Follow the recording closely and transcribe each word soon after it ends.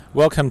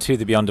Welcome to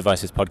the Beyond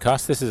Devices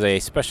podcast. This is a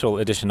special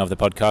edition of the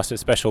podcast.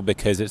 It's special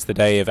because it's the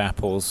day of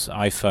Apple's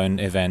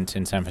iPhone event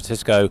in San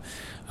Francisco.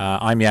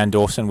 I'm Jan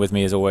Dawson. With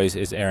me, as always,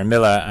 is Aaron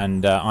Miller,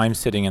 and I'm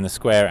sitting in the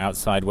square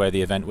outside where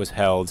the event was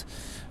held.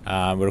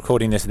 We're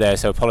recording this there,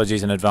 so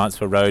apologies in advance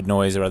for road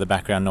noise or other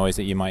background noise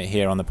that you might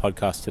hear on the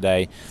podcast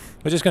today.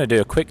 We're just going to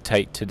do a quick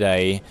take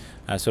today,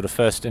 sort of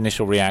first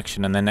initial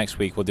reaction, and then next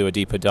week we'll do a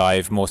deeper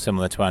dive, more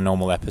similar to our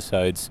normal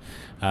episodes.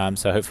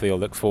 So hopefully you'll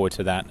look forward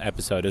to that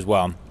episode as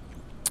well.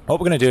 What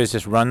we're going to do is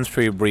just run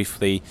through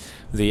briefly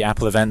the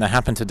Apple event that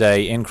happened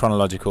today in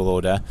chronological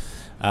order,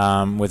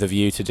 with a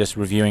view to just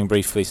reviewing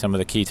briefly some of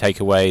the key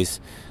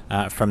takeaways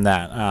from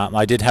that.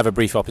 I did have a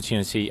brief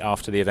opportunity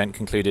after the event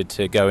concluded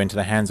to go into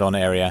the hands-on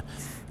area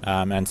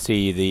and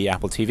see the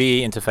Apple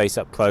TV interface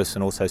up close,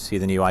 and also see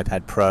the new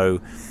iPad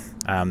Pro,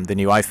 the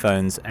new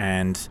iPhones,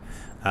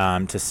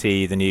 and to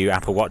see the new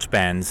Apple Watch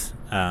bands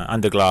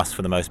under glass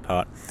for the most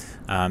part.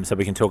 So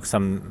we can talk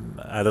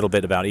a little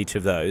bit about each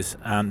of those.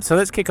 So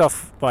let's kick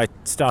off by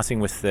starting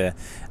with the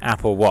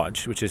Apple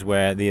Watch, which is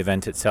where the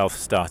event itself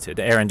started.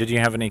 Aaron, did you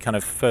have any kind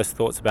of first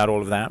thoughts about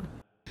all of that?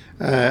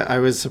 I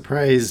was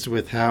surprised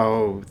with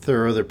how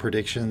thorough the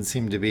predictions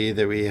seemed to be,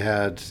 that we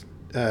had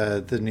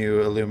the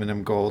new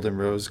aluminum gold and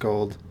rose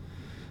gold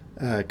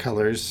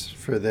colors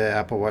for the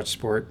Apple Watch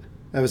Sport.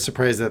 I was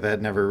surprised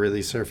that never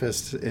really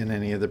surfaced in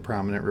any of the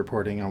prominent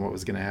reporting on what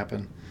was going to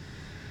happen.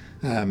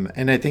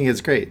 And I think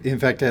it's great. In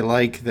fact, I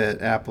like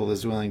that Apple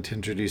is willing to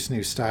introduce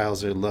new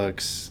styles or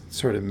looks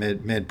sort of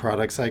mid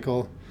product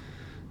cycle.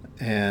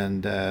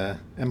 And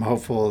I'm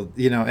hopeful,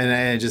 and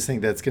I just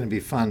think that's going to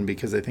be fun,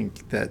 because I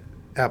think that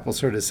Apple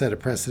sort of set a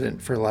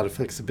precedent for a lot of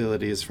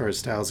flexibility as far as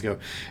styles go.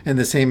 And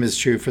the same is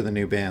true for the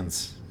new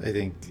bands. I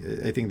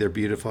think they're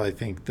beautiful. I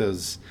think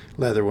those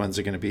leather ones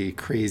are going to be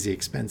crazy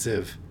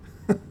expensive.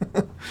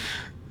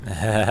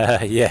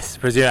 Yes,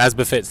 as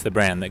befits the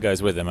brand that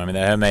goes with them. I mean,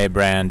 the Hermès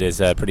brand is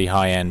a pretty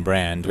high-end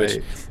brand,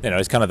 which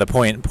is kind of the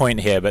point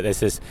here. But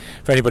this is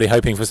for anybody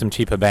hoping for some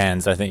cheaper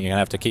bands. I think you're gonna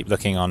have to keep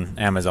looking on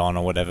Amazon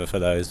or whatever for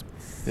those.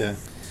 Yeah,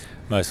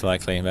 most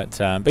likely. But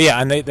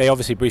yeah, and they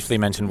obviously briefly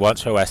mentioned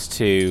WatchOS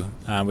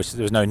 2, which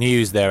there was no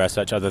news there as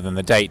such other than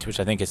the date, which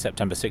I think is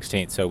September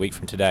 16th, so a week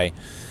from today.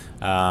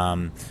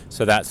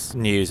 So that's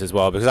news as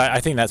well, because I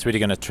think that's really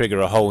going to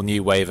trigger a whole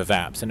new wave of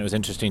apps. And it was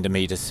interesting to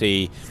me to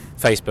see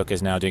Facebook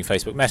is now doing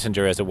Facebook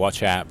Messenger as a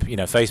watch app.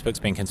 Facebook's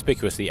been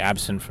conspicuously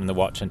absent from the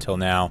watch until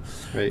now.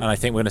 Right. And I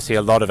think we're going to see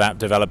a lot of app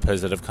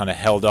developers that have kind of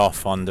held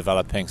off on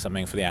developing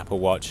something for the Apple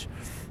Watch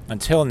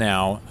until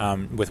now,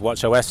 with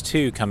WatchOS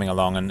 2 coming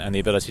along and the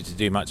ability to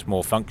do much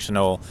more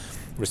functional,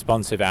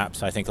 responsive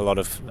apps. I think a lot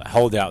of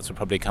holdouts will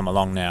probably come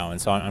along now.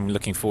 And so I'm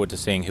looking forward to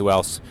seeing who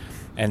else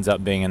ends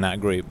up being in that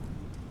group.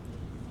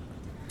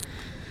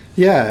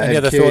 Yeah. Any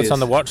other thoughts on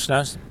the watch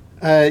now?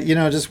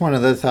 Just one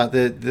other thought.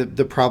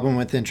 The problem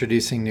with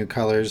introducing new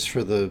colors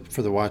for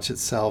the watch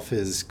itself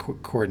is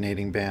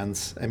coordinating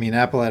bands. I mean,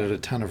 Apple added a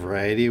ton of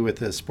variety with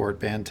the Sport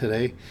Band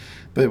today,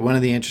 but one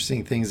of the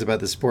interesting things about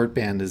the Sport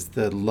Band is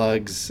the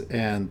lugs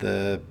and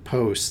the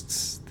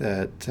posts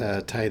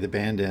that tie the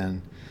band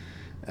in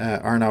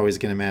aren't always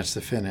going to match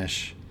the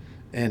finish.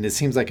 And it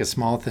seems like a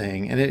small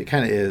thing, and it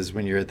kind of is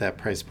when you're at that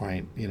price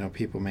point.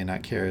 People may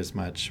not care as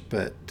much,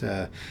 but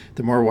the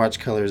more watch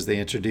colors they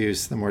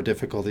introduce, the more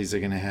difficulties they're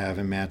going to have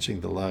in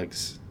matching the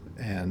lugs.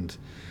 And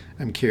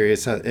I'm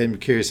curious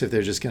if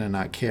they're just going to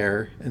not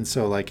care. And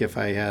so, like, if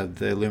I had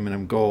the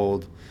aluminum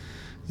gold,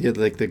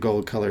 like the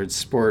gold-colored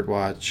sport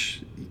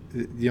watch,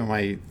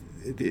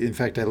 in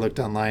fact, I looked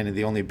online, and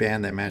the only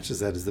band that matches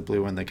that is the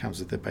blue one that comes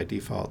with it by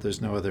default. There's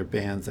no other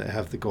bands that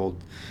have the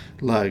gold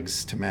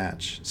lugs to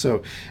match.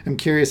 So I'm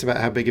curious about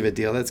how big of a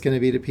deal that's going to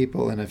be to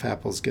people, and if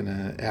Apple's going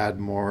to add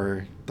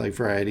more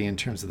variety in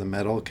terms of the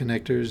metal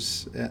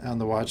connectors on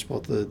the watch,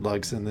 both the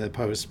lugs and the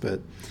post.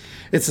 But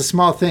it's a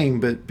small thing,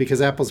 but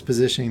because Apple's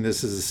positioning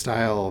this as a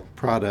style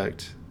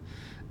product,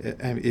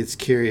 it's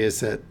curious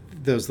that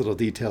those little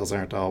details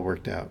aren't all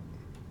worked out.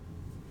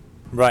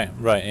 Right.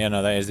 Yeah,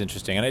 no, that is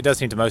interesting, and it does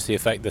seem to mostly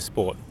affect the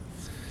sport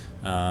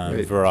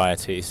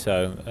variety.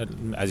 So,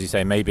 as you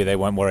say, maybe they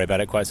won't worry about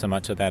it quite so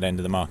much at that end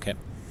of the market.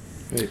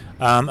 Right.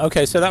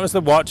 Okay, so that was the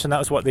watch, and that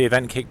was what the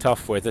event kicked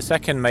off with. The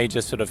second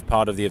major sort of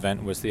part of the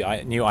event was the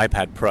new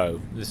iPad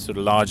Pro, this sort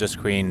of larger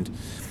screened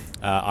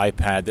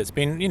iPad that's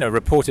been,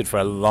 reported for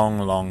a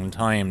long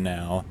time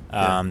now.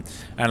 And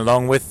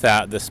along with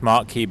that, the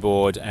Smart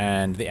Keyboard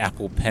and the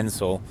Apple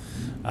Pencil.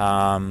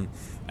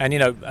 And,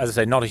 as I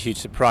say, not a huge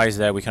surprise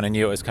there. We kind of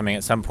knew it was coming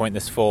at some point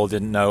this fall,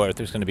 didn't know if it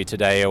was going to be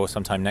today or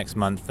sometime next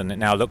month. And it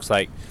now looks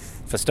like,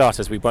 for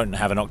starters, we won't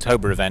have an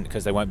October event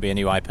because there won't be a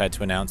new iPad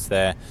to announce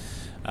there.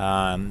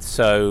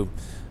 So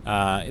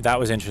that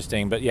was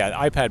interesting. But yeah,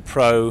 iPad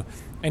Pro,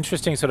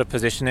 interesting sort of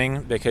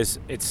positioning, because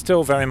it's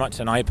still very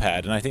much an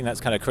iPad. And I think that's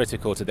kind of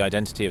critical to the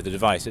identity of the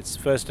device. It's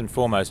first and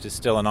foremost, it's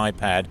still an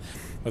iPad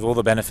with all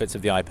the benefits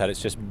of the iPad.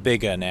 It's just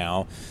bigger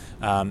now.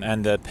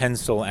 And the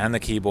pencil and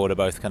the keyboard are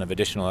both kind of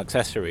additional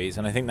accessories.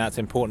 And I think that's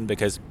important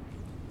because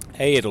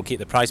A, it'll keep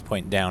the price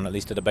point down, at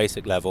least at a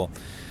basic level.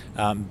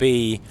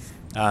 B,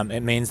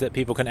 It means that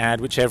people can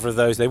add whichever of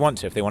those they want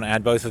to. If they want to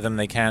add both of them,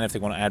 they can. If they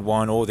want to add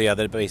one or the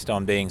other based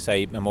on being,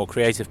 say, a more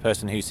creative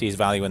person who sees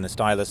value in the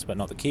stylus but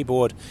not the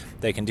keyboard,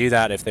 they can do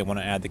that. If they want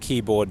to add the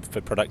keyboard for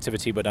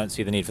productivity but don't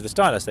see the need for the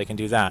stylus, they can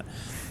do that.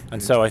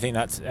 And so I think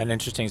that's an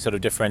interesting sort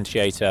of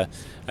differentiator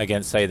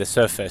against, say, the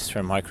Surface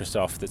from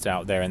Microsoft that's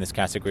out there in this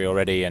category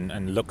already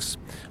and looks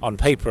on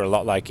paper a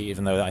lot like it,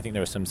 even though I think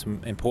there are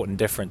some important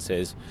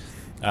differences.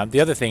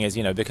 The other thing is,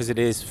 because it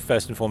is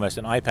first and foremost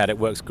an iPad, it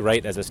works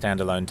great as a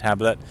standalone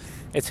tablet.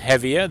 It's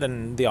heavier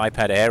than the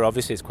iPad Air,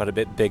 obviously it's quite a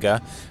bit bigger.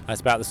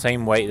 It's about the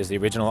same weight as the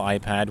original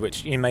iPad,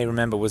 which you may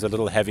remember was a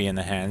little heavy in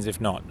the hands,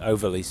 if not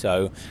overly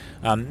so.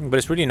 But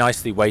it's really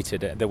nicely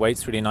weighted. The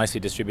weight's really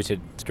nicely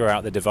distributed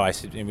throughout the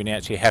device. When you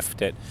actually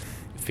heft it,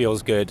 it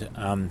feels good.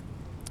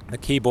 The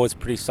keyboard's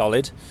pretty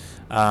solid,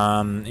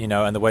 and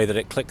the way that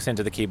it clicks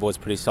into the keyboard's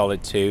pretty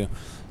solid too.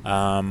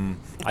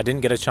 I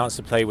didn't get a chance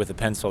to play with the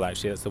pencil,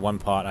 actually. That's the one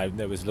part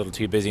that was a little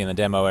too busy in the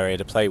demo area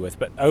to play with.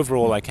 But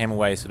overall, I came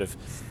away sort of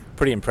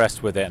pretty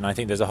impressed with it, and I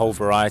think there's a whole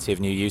variety of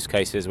new use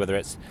cases, whether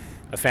it's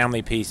a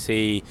family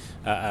PC,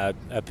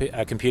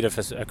 a computer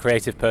for a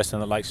creative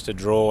person that likes to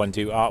draw and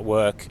do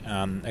artwork,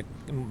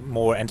 a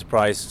more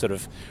enterprise sort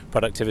of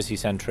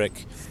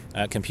productivity-centric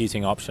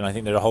computing option. I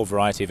think there's a whole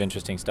variety of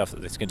interesting stuff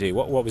that this can do.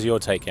 What was your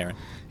take, Aaron?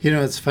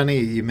 It's funny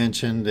you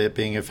mentioned it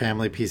being a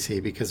family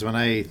PC, because when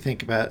I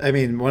think about,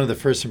 one of the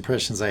first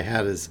impressions I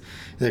had is,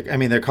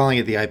 they're calling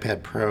it the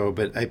iPad Pro,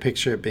 but I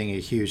picture it being a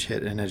huge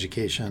hit in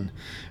education.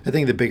 I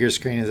think the bigger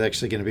screen is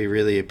actually going to be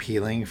really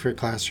appealing for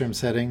classroom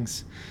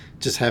settings.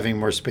 Just having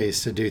more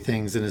space to do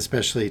things, and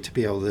especially to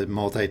be able to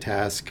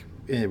multitask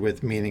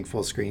with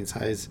meaningful screen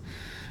size.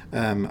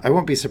 I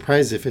won't be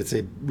surprised if it's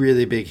a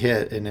really big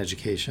hit in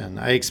education.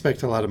 I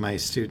expect a lot of my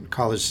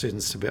college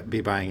students to be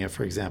buying it,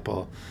 for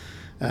example,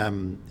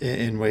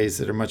 in ways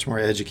that are much more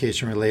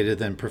education related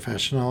than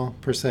professional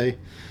per se.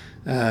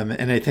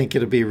 And I think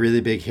it'll be a really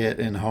big hit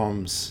in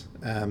homes.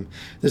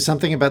 There's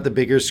something about the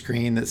bigger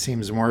screen that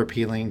seems more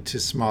appealing to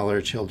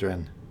smaller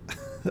children.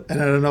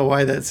 And I don't know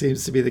why that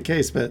seems to be the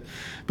case, but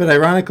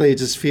ironically, it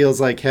just feels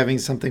like having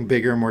something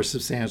bigger, more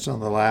substantial in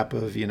the lap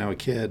of a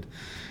kid.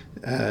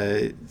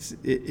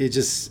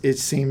 It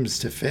seems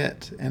to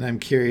fit, and I'm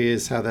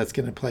curious how that's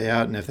going to play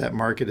out, and if that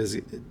market is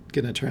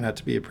going to turn out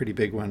to be a pretty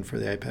big one for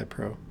the iPad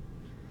Pro.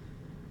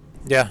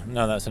 Yeah,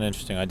 no, that's an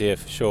interesting idea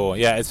for sure.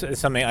 Yeah, it's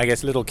something, I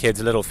guess, little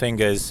kids, little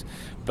fingers,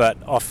 but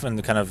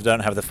often kind of don't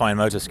have the fine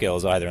motor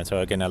skills either. And so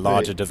again, a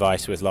larger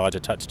device with larger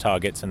touch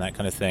targets and that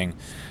kind of thing.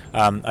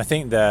 I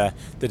think the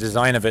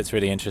design of it's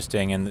really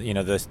interesting, and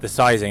the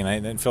sizing.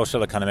 And Phil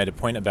Schiller kind of made a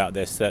point about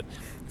this, that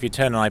if you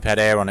turn an iPad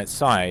Air on its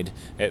side,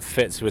 it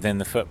fits within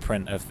the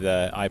footprint of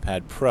the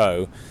iPad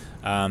Pro.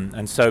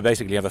 And so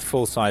basically you have a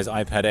full-size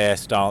iPad Air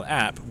style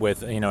app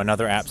with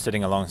another app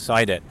sitting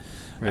alongside it.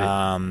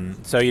 Right.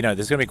 So there's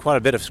going to be quite a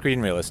bit of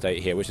screen real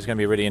estate here, which is going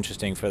to be really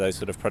interesting for those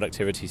sort of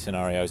productivity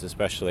scenarios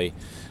especially.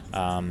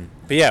 But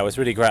yeah, it was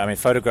really great.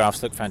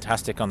 Photographs look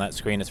fantastic on that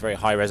screen. It's a very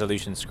high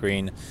resolution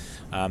screen.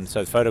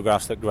 So the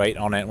photographs look great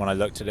on it when I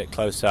looked at it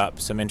close up.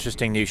 Some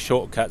interesting new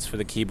shortcuts for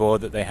the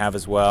keyboard that they have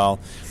as well,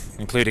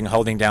 including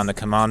holding down the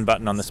command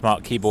button on the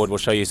smart keyboard will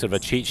show you sort of a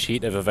cheat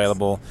sheet of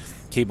available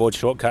keyboard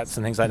shortcuts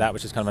and things like that,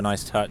 which is kind of a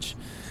nice touch.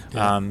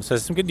 Yeah. So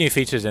there's some good new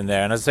features in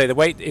there, and as I say, the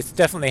weight, it's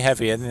definitely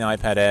heavier than the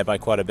iPad Air by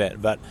quite a bit,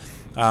 but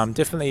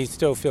definitely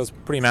still feels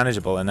pretty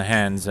manageable in the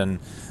hands, and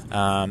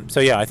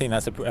so yeah, I think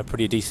that's a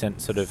pretty decent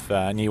sort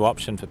of new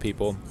option for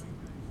people.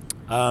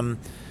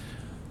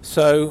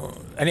 So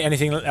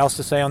anything else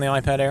to say on the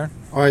iPad Air?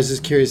 Oh, I was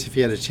just curious if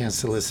you had a chance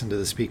to listen to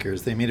the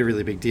speakers. They made a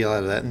really big deal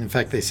out of that, and in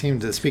fact, the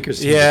speakers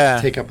seem to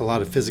take up a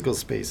lot of physical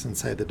space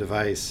inside the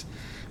device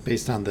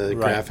based on the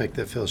graphic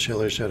that Phil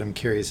Schiller showed. I'm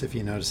curious if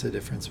you noticed a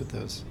difference with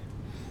those.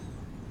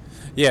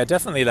 Yeah,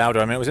 definitely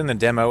louder. It was in the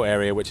demo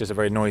area, which is a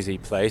very noisy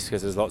place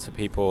because there's lots of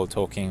people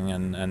talking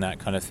and that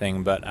kind of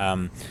thing. But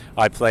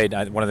I played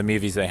one of the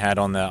movies they had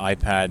on the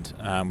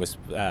iPad was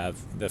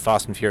the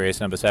Fast and Furious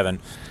 #7,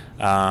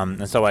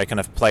 and so I kind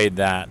of played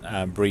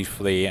that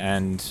briefly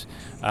and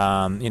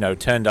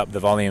turned up the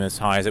volume as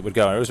high as it would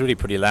go. It was really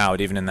pretty loud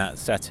even in that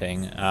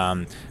setting,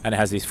 and it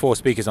has these 4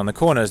 speakers on the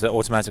corners that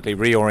automatically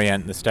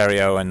reorient the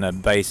stereo and the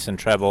bass and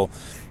treble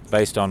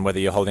based on whether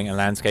you're holding a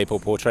landscape or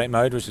portrait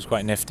mode, which is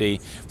quite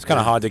nifty. It's kind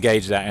of hard to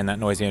gauge that in that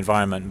noisy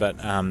environment, but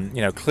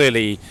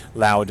clearly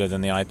louder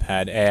than the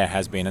iPad Air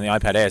has been, and the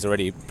iPad Air is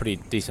already pretty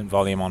decent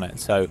volume on it.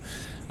 So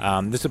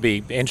this will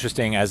be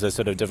interesting as a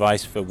sort of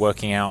device for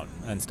working out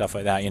and stuff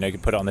like that. You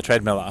could put it on the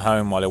treadmill at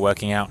home while you're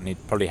working out, and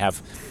you'd probably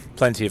have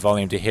plenty of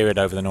volume to hear it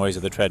over the noise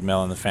of the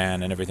treadmill and the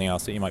fan and everything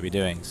else that you might be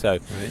doing. So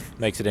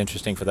makes it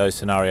interesting for those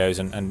scenarios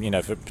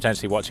and for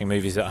potentially watching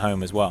movies at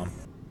home as well.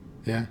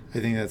 Yeah, I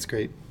think that's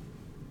great.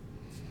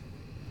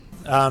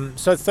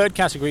 So the third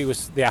category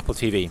was the Apple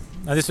TV.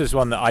 And this is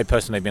one that I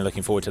personally have been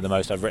looking forward to the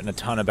most. I've written a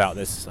ton about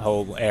this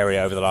whole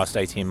area over the last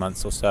 18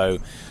 months or so,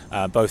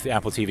 both the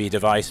Apple TV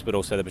device, but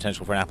also the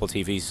potential for an Apple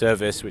TV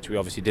service, which we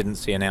obviously didn't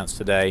see announced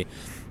today,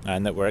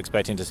 and that we're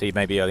expecting to see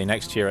maybe early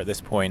next year at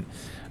this point.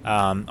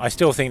 I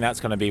still think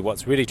that's going to be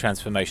what's really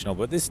transformational,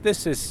 but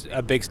this is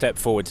a big step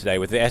forward today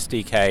with the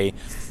SDK,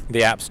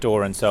 the App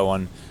Store, and so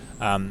on.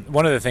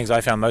 One of the things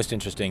I found most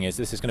interesting is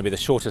this is going to be the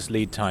shortest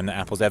lead time that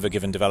Apple's ever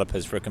given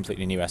developers for a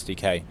completely new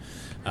SDK.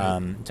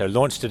 So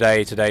launch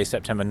today,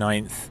 September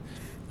 9th,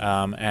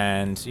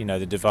 and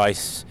the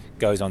device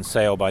goes on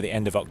sale by the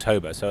end of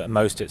October. So at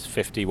most it's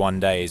 51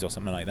 days or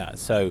something like that.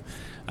 So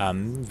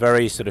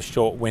very sort of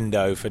short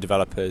window for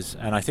developers,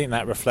 and I think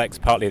that reflects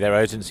partly their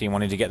urgency in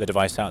wanting to get the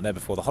device out there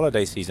before the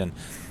holiday season.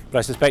 But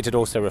I suspect it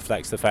also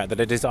reflects the fact that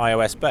it is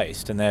iOS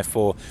based, and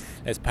therefore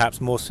it's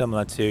perhaps more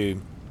similar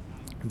to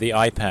the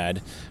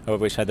iPad,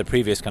 which had the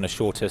previous kind of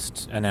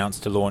shortest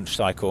announced to launch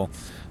cycle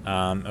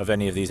of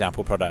any of these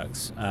Apple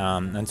products.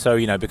 And so,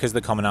 because of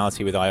the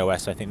commonality with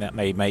iOS, I think that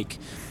may make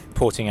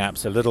porting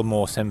apps a little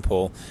more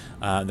simple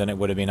than it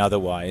would have been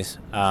otherwise.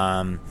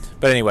 But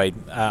anyway,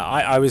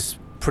 I was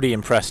pretty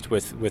impressed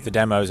with the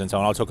demos and so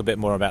on. I'll talk a bit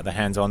more about the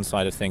hands-on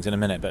side of things in a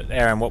minute. But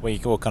Aaron, what were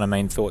your kind of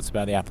main thoughts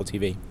about the Apple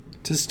TV?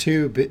 Just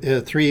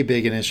three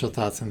big initial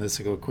thoughts on this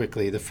to go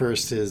quickly. The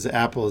first is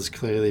Apple has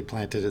clearly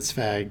planted its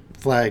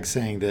flag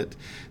saying that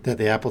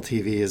the Apple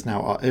TV is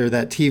now, or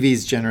that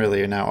TVs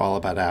generally are now all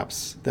about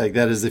apps. That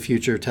is the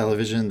future of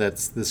television.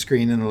 That's the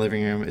screen in the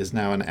living room is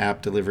now an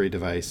app delivery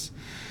device.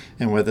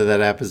 And whether that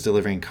app is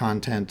delivering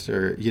content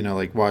or,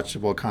 like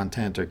watchable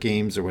content or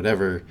games or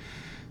whatever,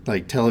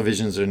 like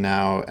televisions are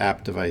now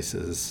app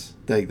devices.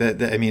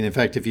 In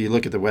fact, if you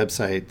look at the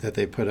website that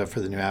they put up for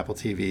the new Apple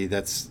TV,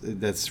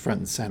 that's front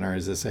and center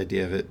is this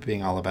idea of it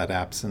being all about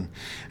apps, and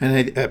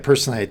I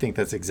personally I think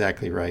that's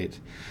exactly right.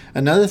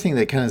 Another thing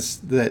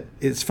that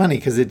it's funny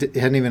because it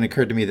hadn't even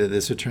occurred to me that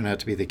this would turn out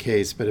to be the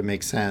case, but it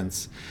makes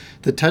sense.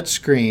 The touch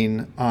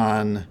screen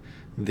on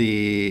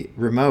the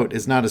remote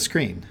is not a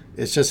screen;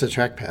 it's just a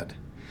trackpad.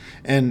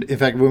 And in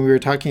fact, when we were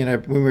talking in our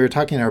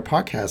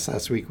podcast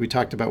last week, we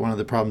talked about one of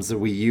the problems the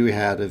Wii U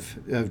had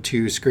of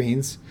two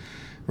screens.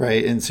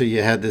 Right, and so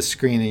you had this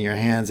screen in your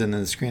hands and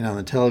then the screen on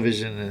the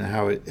television, and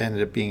how it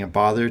ended up being a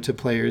bother to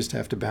players to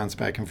have to bounce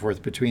back and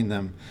forth between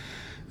them.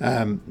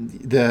 It's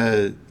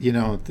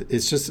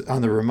just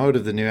on the remote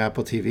of the new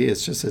Apple TV.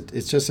 It's just a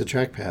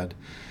trackpad.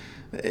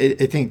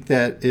 I think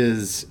that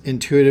is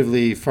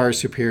intuitively far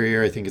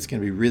superior. I think it's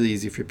going to be really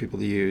easy for people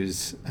to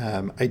use.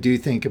 I do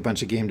think a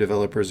bunch of game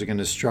developers are going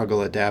to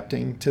struggle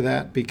adapting to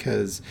that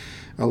because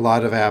a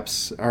lot of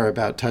apps are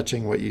about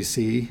touching what you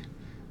see.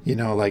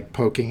 Like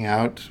poking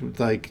out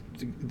like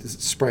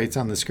sprites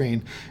on the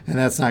screen, and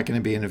that's not going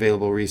to be an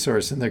available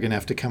resource, and they're going to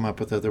have to come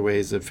up with other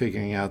ways of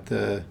figuring out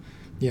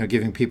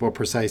giving people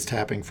precise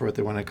tapping for what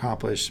they want to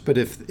accomplish. But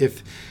if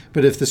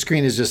the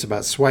screen is just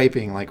about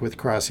swiping, like with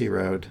Crossy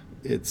Road,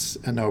 it's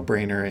a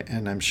no-brainer,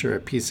 and I'm sure a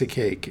piece of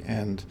cake,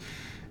 and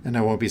I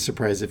won't be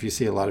surprised if you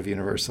see a lot of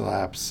universal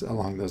apps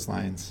along those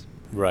lines.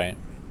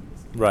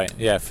 Right,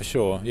 yeah, for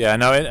sure. Yeah,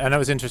 no, and it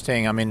was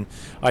interesting. I mean,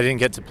 I didn't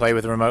get to play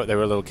with the remote. They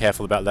were a little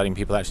careful about letting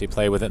people actually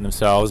play with it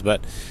themselves,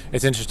 but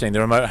it's interesting.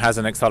 The remote has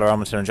an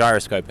accelerometer and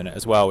gyroscope in it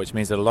as well, which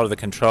means that a lot of the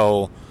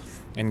control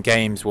in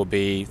games will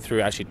be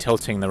through actually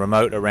tilting the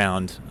remote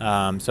around.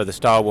 So the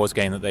Star Wars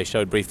game that they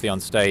showed briefly on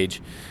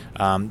stage,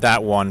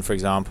 that one, for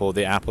example,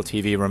 the Apple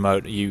TV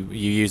remote, you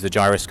use the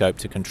gyroscope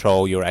to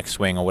control your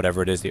X-Wing or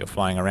whatever it is that you're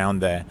flying around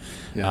there.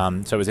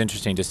 Yeah. So it was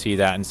interesting to see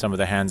that in some of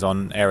the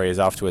hands-on areas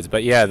afterwards.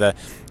 But yeah, the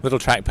little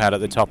trackpad at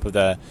the top of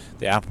the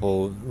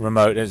Apple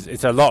remote,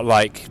 it's a lot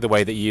like the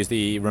way that you use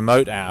the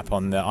remote app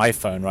on the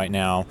iPhone right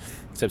now.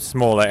 It's a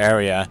smaller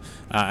area,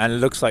 and it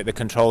looks like the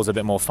controls are a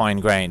bit more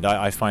fine-grained.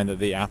 I find that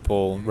the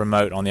Apple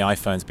remote on the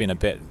iPhone's been a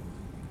bit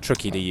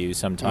tricky to use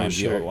sometimes.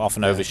 Oh, sure. You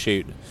often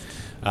overshoot.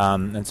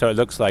 And so it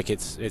looks like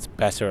it's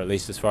better, at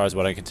least as far as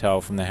what I can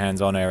tell from the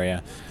hands-on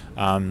area.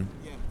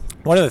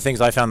 One of the things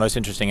I found most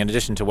interesting, in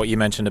addition to what you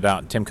mentioned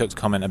about Tim Cook's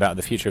comment about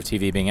the future of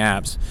TV being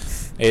apps,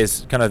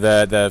 is kind of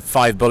the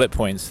 5 bullet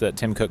points that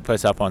Tim Cook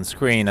puts up on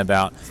screen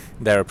about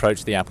their approach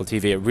to the Apple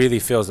TV. It really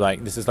feels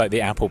like this is like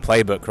the Apple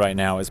playbook right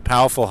now. It's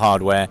powerful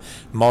hardware,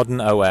 modern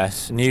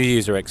OS, new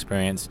user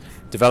experience,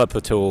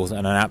 developer tools,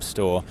 and an app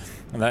store.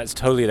 And that's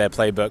totally their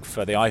playbook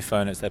for the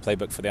iPhone. It's their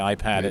playbook for the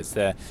iPad. Right. It's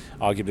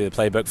arguably the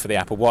playbook for the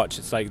Apple Watch.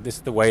 It's like this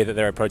is the way that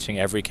they're approaching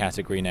every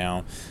category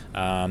now,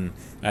 and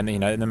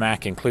the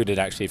Mac included,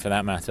 actually, for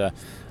that matter.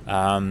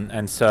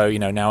 And so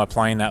now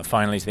applying that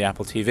finally to the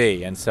Apple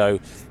TV, and so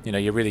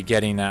you're really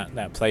getting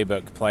that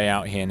playbook play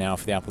out here now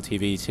for the Apple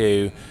TV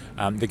too.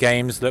 The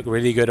games look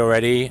really good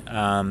already.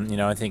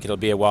 I think it'll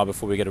be a while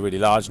before we get a really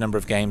large number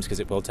of games because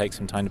it will take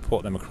some time to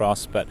port them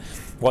across, but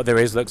what there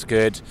is looks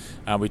good.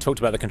 We talked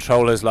about the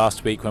controllers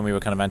last week when we were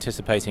kind of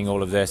anticipating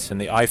all of this,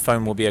 and the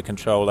iPhone will be a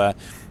controller,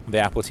 the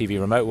Apple TV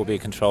remote will be a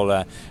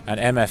controller, and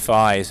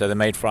MFI, so the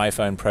made for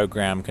iPhone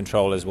program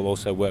controllers, will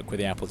also work with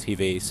the Apple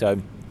TV.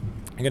 So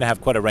you're going to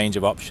have quite a range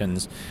of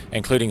options,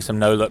 including some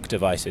no-look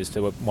devices.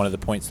 To one of the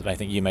points that I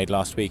think you made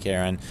last week,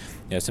 Aaron,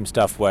 some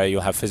stuff where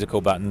you'll have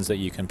physical buttons that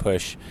you can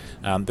push.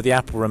 But the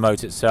Apple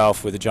remote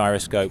itself, with the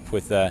gyroscope,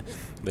 with the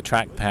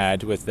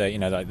trackpad, with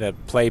the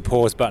play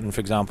pause button,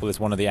 for example, is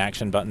one of the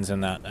action buttons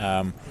in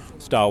that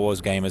Star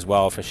Wars game as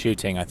well for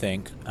shooting, I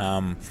think.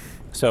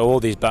 So all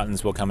these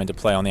buttons will come into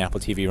play on the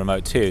Apple TV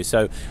remote too.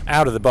 So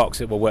out of the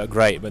box it will work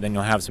great, but then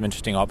you'll have some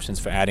interesting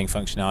options for adding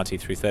functionality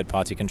through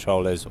third-party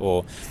controllers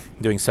or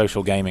doing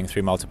social gaming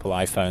through multiple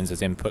iPhones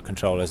as input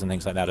controllers and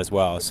things like that as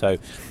well. So I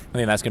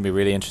think that's going to be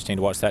really interesting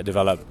to watch that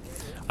develop.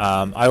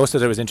 I also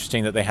thought it was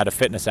interesting that they had a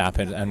fitness app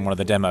in one of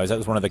the demos. That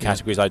was one of the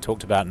categories I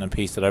talked about in a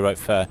piece that I wrote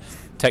for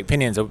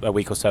TechPinions a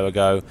week or so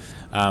ago,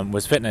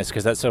 was fitness,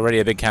 because that's already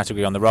a big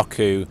category on the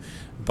Roku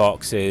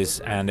boxes,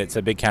 and it's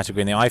a big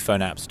category in the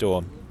iPhone App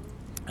Store.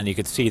 And you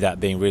could see that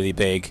being really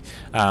big.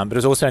 But it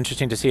was also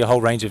interesting to see a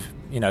whole range of,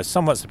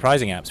 somewhat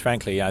surprising apps,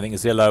 frankly. I think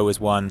Zillow was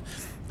one,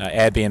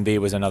 Airbnb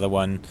was another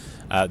one,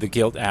 the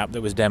Guilt app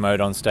that was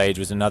demoed on stage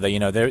was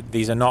another.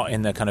 These are not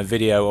in the kind of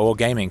video or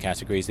gaming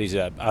categories. These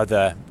are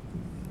other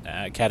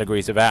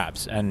categories of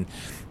apps. And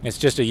it's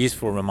just a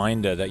useful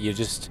reminder that you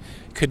just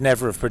could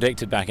never have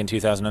predicted back in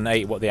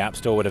 2008 what the App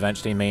Store would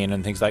eventually mean,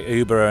 and things like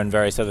Uber and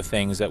various other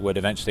things that would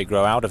eventually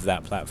grow out of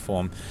that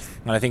platform.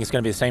 And I think it's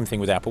going to be the same thing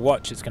with Apple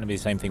Watch. It's going to be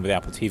the same thing with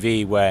Apple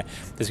TV, where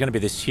there's going to be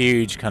this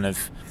huge kind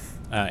of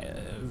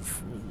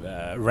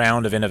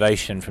round of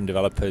innovation from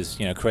developers,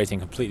 creating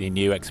completely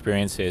new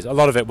experiences. A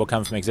lot of it will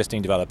come from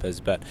existing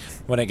developers, but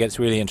when it gets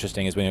really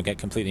interesting is when you'll get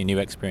completely new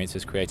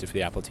experiences created for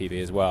the Apple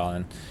TV as well.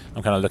 And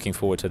I'm kind of looking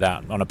forward to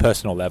that on a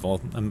personal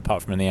level,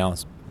 apart from anything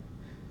else.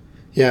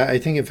 Yeah, I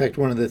think, in fact,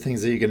 one of the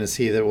things that you're going to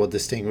see that will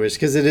distinguish,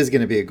 because it is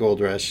going to be a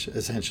gold rush,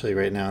 essentially,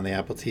 right now on the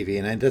Apple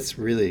TV, and that's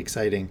really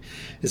exciting,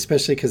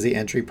 especially because the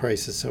entry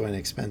price is so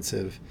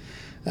inexpensive.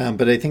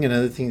 But I think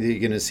another thing that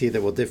you're going to see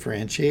that will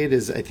differentiate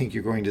is, I think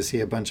you're going to see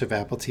a bunch of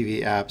Apple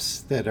TV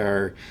apps that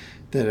are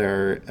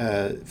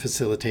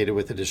facilitated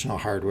with additional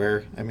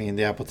hardware. I mean,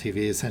 the Apple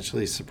TV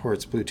essentially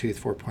supports Bluetooth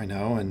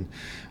 4.0,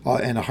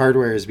 and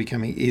hardware is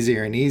becoming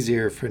easier and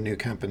easier for new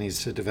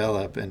companies to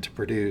develop and to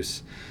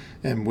produce.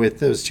 And with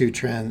those two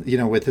trends,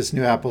 with this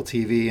new Apple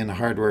TV and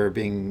hardware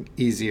being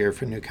easier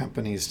for new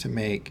companies to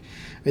make,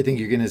 I think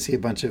you're going to see a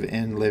bunch of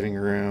in-living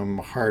room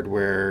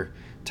hardware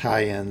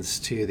tie-ins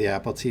to the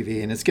Apple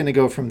TV. And it's going to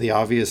go from the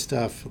obvious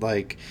stuff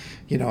like,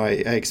 I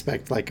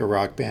expect like a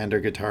Rock Band or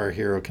Guitar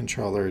Hero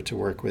controller to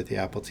work with the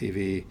Apple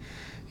TV,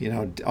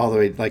 all the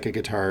way like a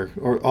guitar,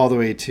 or all the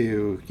way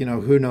to,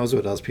 who knows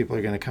what else people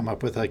are going to come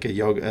up with, like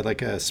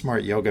a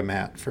smart yoga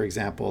mat, for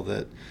example,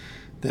 that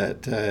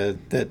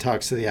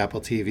talks to the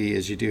Apple TV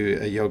as you do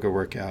a yoga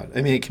workout.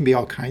 I mean, it can be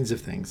all kinds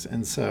of things.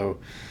 And so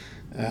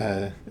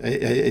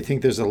I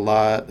think there's a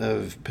lot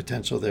of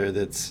potential there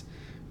that's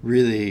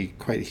really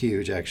quite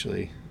huge,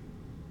 actually.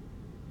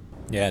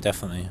 Yeah,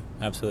 definitely.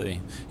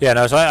 Absolutely. Yeah,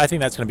 no, so I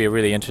think that's going to be a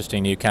really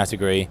interesting new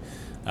category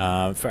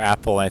for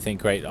Apple. I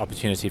think great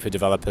opportunity for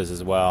developers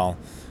as well.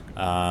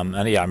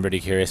 And yeah, I'm really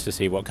curious to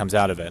see what comes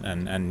out of it.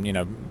 And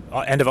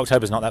end of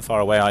October is not that far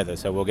away either,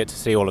 so we'll get to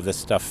see all of this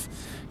stuff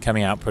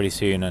coming out pretty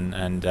soon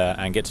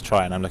and get to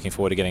try it. And I'm looking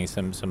forward to getting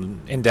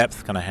some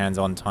in-depth kind of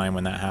hands-on time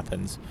when that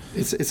happens.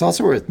 It's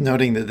also worth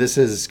noting that this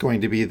is going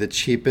to be the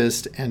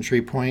cheapest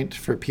entry point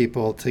for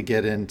people to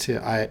get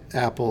into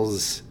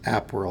Apple's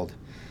app world.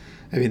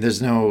 I mean,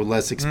 there's no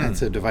less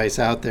expensive device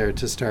out there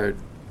to start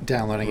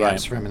downloading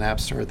apps from an app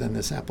store than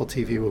this Apple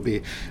TV will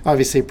be.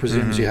 Obviously, it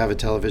presumes you have a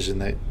television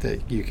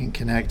that you can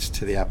connect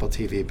to the Apple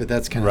TV, but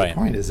that's kind of the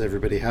point, is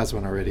everybody has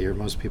one already, or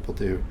most people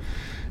do.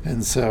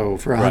 And so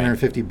for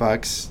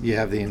 $150, you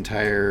have the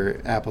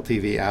entire Apple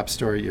TV app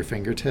store at your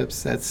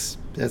fingertips. That's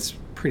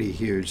pretty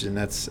huge, and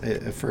that's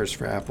a first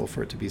for Apple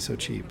for it to be so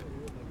cheap.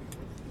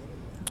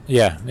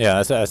 Yeah,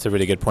 that's a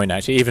really good point,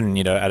 actually. Even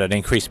at an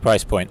increased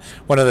price point.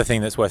 One other thing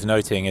that's worth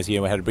noting is we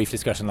had a brief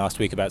discussion last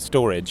week about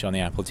storage on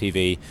the Apple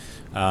TV.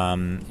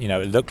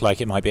 It looked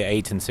like it might be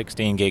 8 and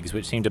 16 gigs,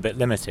 which seemed a bit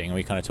limiting. And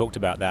we kind of talked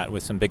about that.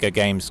 With some bigger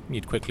games,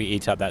 you'd quickly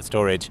eat up that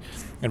storage.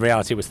 In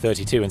reality, it was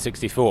 32 and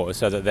 64,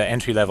 so that the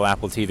entry-level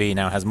Apple TV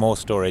now has more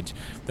storage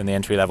than the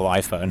entry-level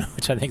iPhone,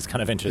 which I think is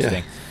kind of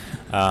interesting.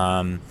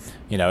 Yeah.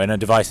 In a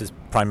device that's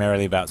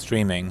primarily about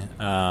streaming,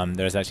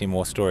 there's actually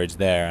more storage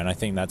there, and I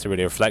think that's a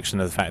really reflection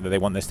of the fact that they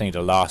want this thing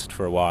to last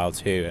for a while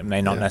too. It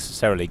may not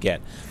necessarily get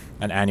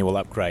an annual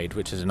upgrade,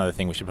 which is another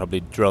thing we should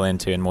probably drill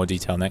into in more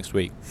detail next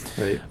week.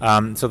 Right.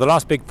 So the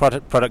last big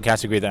product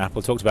category that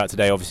Apple talked about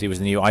today obviously was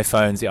the new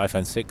iPhones, the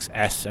iPhone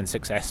 6S and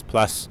 6S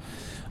Plus,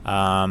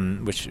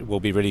 which will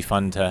be really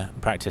fun to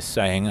practice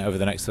saying over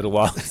the next little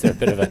while, because they're a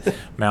bit of a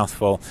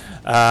mouthful.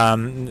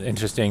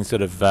 Interesting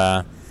sort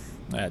of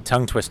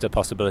tongue twister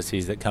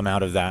possibilities that come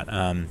out of that,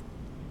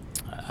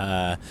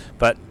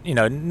 but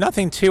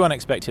nothing too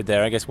unexpected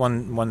there. I guess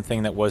one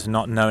thing that was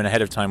not known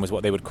ahead of time was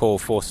what they would call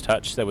Force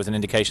Touch. There was an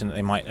indication that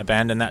they might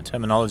abandon that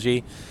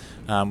terminology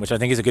which I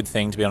think is a good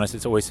thing, to be honest.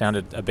 It's always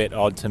sounded a bit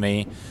odd to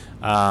me.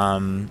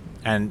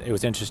 And it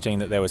was interesting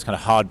that there was kind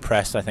of hard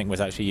press, I think, was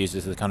actually used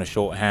as a kind of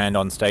shorthand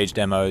on stage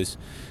demos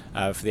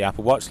for the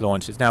Apple Watch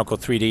launch. It's now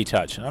called 3D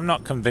Touch. And I'm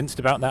not convinced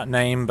about that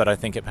name, but I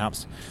think it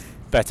perhaps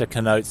better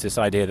connotes this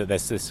idea that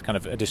there's this kind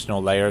of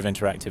additional layer of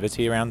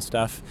interactivity around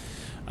stuff.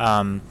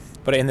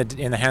 But in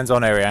the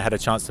hands-on area, I had a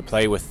chance to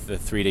play with the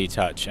 3D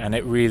Touch, and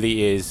it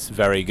really is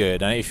very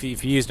good. And if you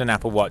used an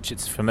Apple Watch,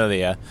 it's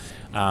familiar,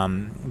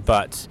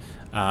 but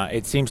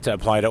it seems to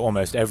apply to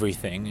almost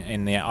everything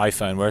in the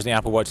iPhone, whereas the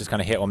Apple Watch is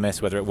kind of hit or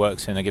miss whether it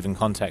works in a given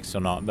context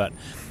or not. But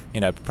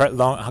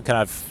kind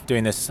of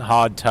doing this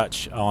hard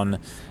touch on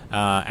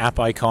app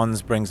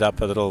icons brings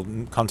up a little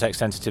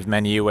context-sensitive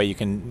menu where you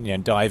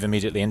can dive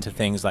immediately into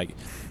things, like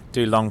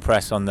do long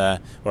press on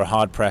or a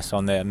hard press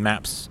on the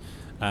Maps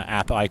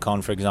app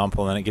icon, for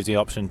example, and it gives you the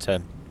option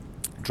to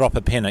drop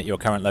a pin at your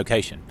current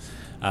location.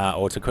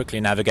 Or to quickly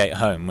navigate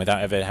home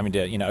without ever having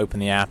to open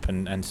the app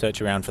and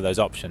search around for those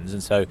options.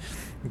 And so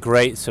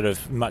great sort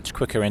of much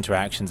quicker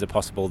interactions are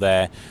possible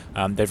there.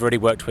 They've already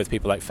worked with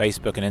people like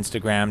Facebook and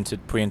Instagram to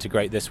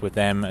pre-integrate this with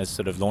them as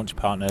sort of launch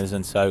partners.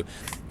 And so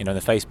in the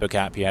Facebook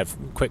app you have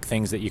quick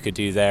things that you could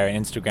do there,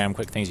 in Instagram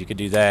quick things you could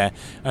do there,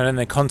 and in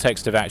the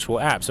context of actual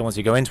apps. So once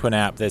you go into an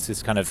app, there's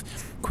this kind of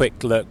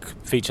quick look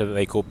feature that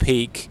they call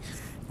Peek,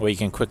 where you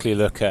can quickly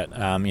look at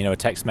a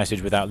text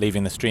message without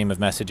leaving the stream of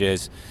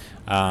messages.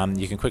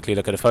 You can quickly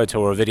look at a photo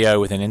or a video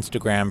within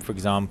Instagram, for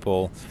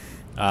example.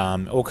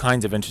 All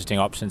kinds of interesting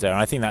options there, and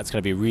I think that's going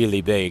to be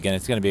really big, and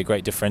it's going to be a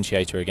great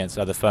differentiator against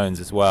other phones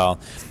as well.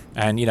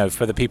 And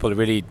for the people who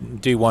really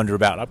do wonder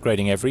about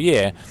upgrading every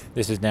year,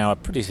 this is now a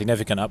pretty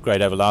significant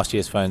upgrade over last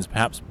year's phones,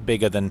 perhaps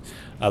bigger than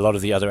a lot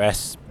of the other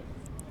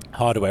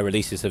hardware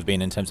releases have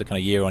been in terms of kind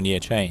of year-on-year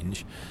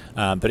change.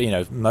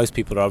 But most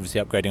people are obviously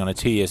upgrading on a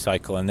 2-year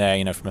cycle, and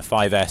they're from a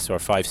 5S or a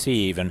 5C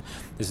even.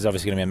 This is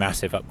obviously going to be a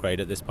massive upgrade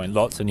at this point.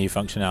 Lots of new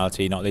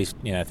functionality, not least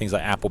things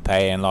like Apple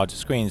Pay and larger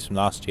screens from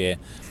last year,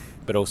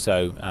 but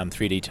also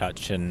 3D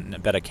Touch and a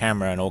better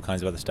camera and all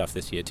kinds of other stuff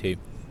this year too.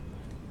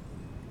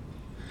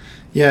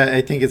 Yeah,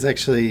 I think it's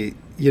actually,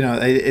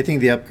 I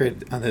think the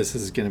upgrade on this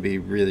is going to be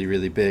really,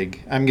 really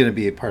big. I'm going to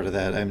be a part of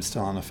that. I'm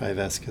still on a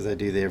 5S because I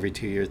do the every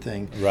 2-year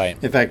thing.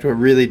 Right. In fact, what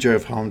really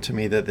drove home to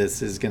me that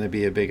this is going to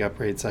be a big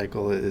upgrade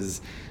cycle is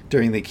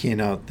during the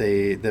keynote,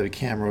 the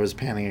camera was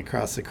panning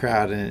across the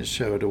crowd and it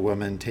showed a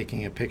woman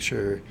taking a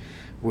picture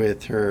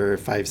with her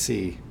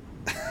 5C.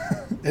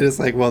 And it's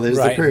like, well, there's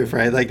the proof,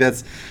 right? Like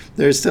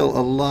there's still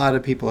a lot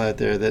of people out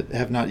there that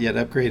have not yet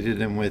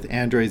upgraded, and with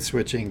Android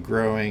switching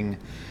growing,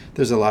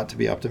 there's a lot to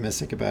be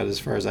optimistic about as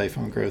far as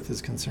iPhone growth is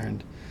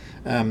concerned.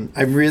 I'm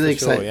really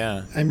excited.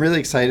 Yeah. I'm really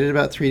excited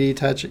about 3D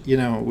Touch.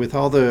 With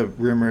all the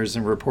rumors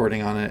and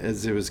reporting on it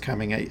as it was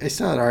coming, I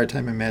still had a hard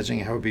time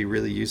imagining how it would be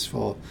really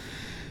useful.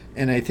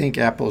 And I think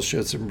Apple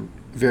showed some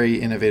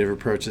very innovative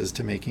approaches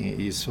to making it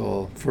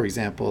useful. For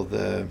example,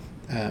 the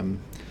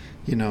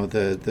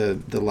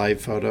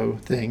live photo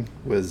thing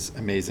was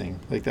amazing.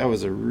 Like, that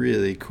was a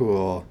really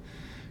cool,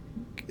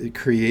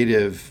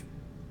 creative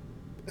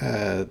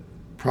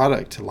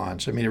product to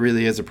launch. I mean, it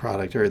really is a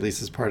product, or at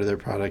least it's part of their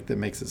product that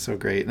makes it so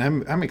great.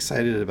 And I'm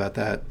excited about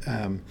that.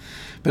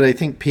 But I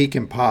think Peek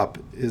and Pop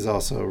is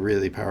also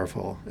really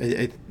powerful.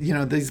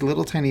 These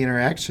little tiny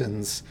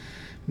interactions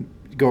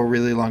go a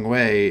really long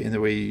way in the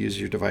way you use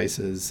your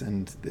devices,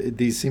 and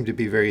these seem to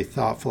be very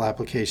thoughtful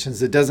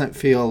applications. It doesn't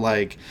feel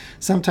like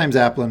sometimes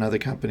Apple and other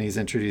companies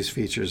introduce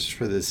features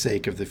for the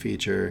sake of the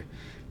feature,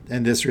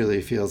 and this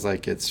really feels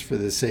like it's for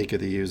the sake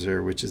of the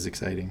user, which is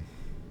exciting.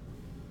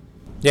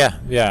 Yeah,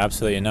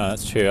 absolutely. No,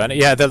 that's true. And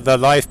yeah, the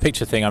live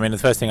picture thing, I mean, the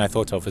first thing I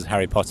thought of was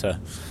Harry Potter.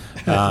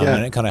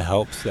 And it kind of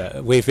helps.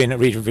 We've been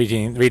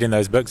reading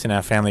those books in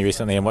our family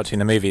recently and watching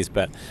the movies,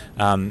 but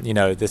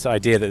this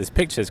idea that this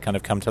pictures kind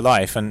of come to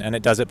life, and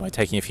it does it by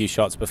taking a few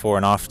shots before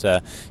and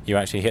after you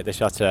actually hit the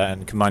shutter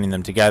and combining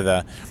them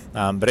together.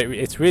 But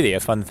it's really a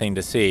fun thing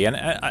to see, and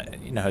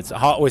it's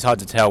always hard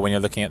to tell when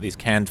you're looking at these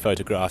canned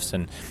photographs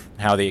and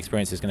how the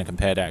experience is going to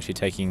compare to actually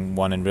taking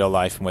one in real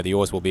life, and whether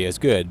yours will be as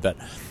good. But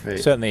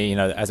certainly,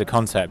 as a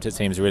concept, it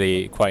seems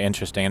really quite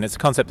interesting, and it's a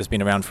concept that's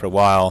been around for a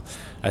while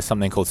as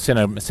something called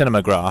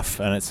Cinematograph,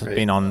 and it's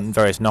been on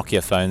various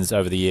Nokia phones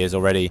over the years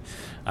already.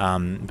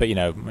 But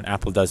when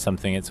Apple does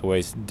something, it's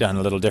always done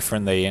a little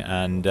differently,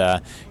 and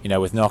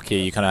with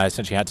Nokia, you kind of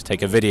essentially had to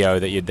take a video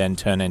that you'd then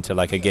turn into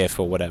like a GIF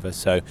or whatever.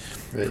 So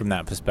from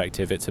that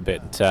perspective, it's a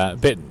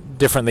bit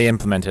differently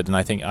implemented, and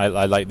I think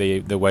I like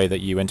the way that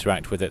you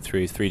interact with it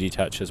through 3D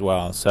Touch as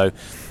well. So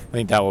I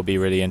think that will be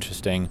really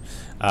interesting.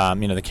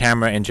 The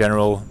camera in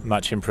general,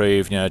 much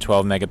improved,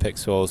 12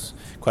 megapixels,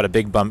 quite a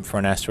big bump for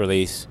an S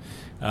release,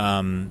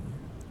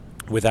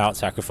 without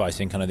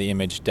sacrificing kind of the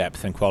image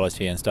depth and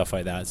quality and stuff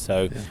like that.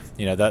 So,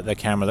 the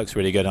camera looks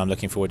really good. I'm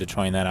looking forward to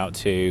trying that out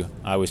too.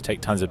 I always take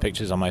tons of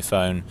pictures on my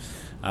phone.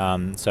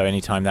 So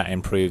anytime that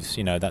improves,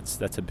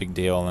 that's a big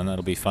deal, and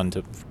it'll be fun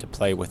to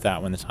play with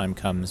that when the time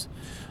comes.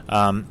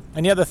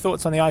 Any other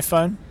thoughts on the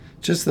iPhone?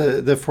 Just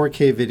the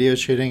 4K video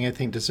shooting, I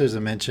think deserves a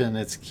mention.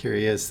 It's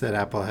curious that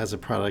Apple has a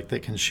product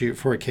that can shoot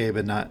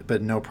 4K,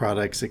 but no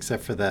products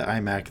except for the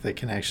iMac that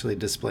can actually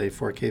display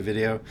 4K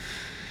video.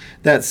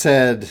 That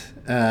said,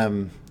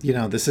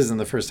 this isn't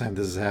the first time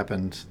this has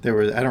happened. I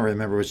don't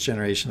remember which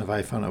generation of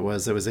iPhone it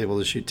was that was able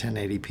to shoot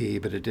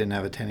 1080p, but it didn't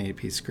have a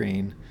 1080p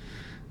screen.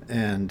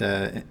 And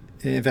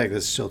in fact,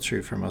 that's still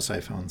true for most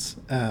iPhones.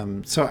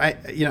 So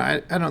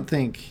I don't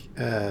think.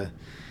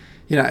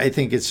 I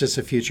think it's just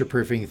a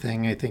future-proofing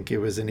thing. I think it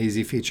was an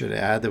easy feature to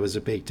add that was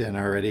baked in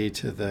already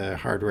to the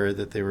hardware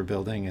that they were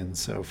building, and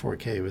so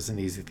 4K was an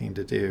easy thing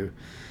to do.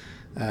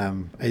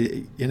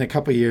 In a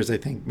couple of years, I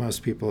think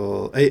most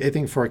people, I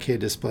think 4K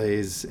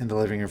displays in the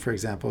living room, for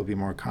example, will be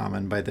more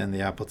common. By then,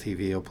 the Apple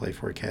TV will play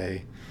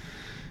 4K.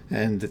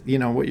 And,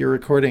 what you're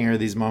recording are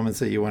these moments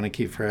that you want to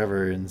keep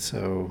forever, and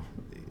so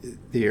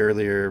the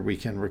earlier we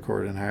can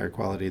record in higher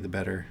quality, the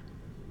better.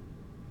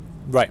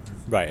 Right.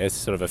 It's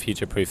sort of a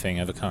future-proofing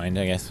of a kind,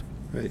 I guess.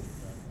 Right.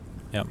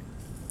 Yep.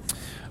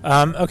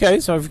 Okay,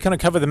 so we've kind of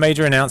covered the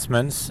major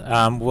announcements.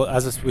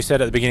 As we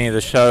said at the beginning of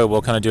the show,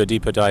 we'll kind of do a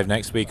deeper dive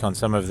next week on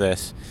some of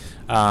this.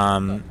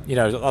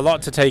 A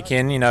lot to take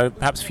in,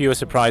 perhaps fewer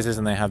surprises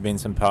than there have been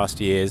some past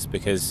years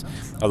because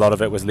a lot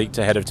of it was leaked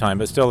ahead of time,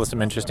 but still some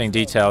interesting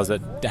details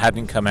that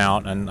hadn't come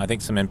out, and I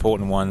think some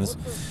important ones,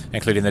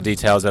 including the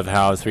details of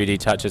how 3D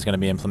Touch is going to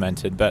be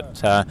implemented.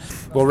 But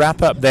we'll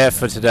wrap up there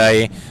for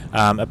today.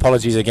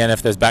 Apologies again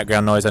if there's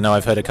background noise. I know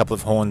I've heard a couple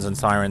of horns and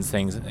sirens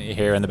things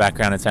here in the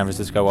background in San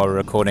Francisco while we're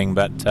recording,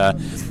 but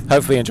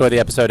hopefully enjoy the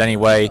episode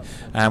anyway,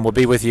 and we'll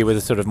be with you with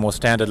a sort of more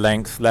standard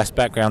length, less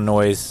background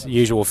noise,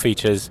 usual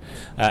features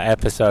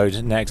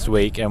episode next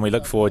week, and we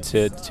look forward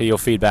to your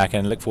feedback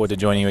and look forward to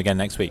joining you again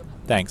next week.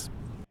 Thanks.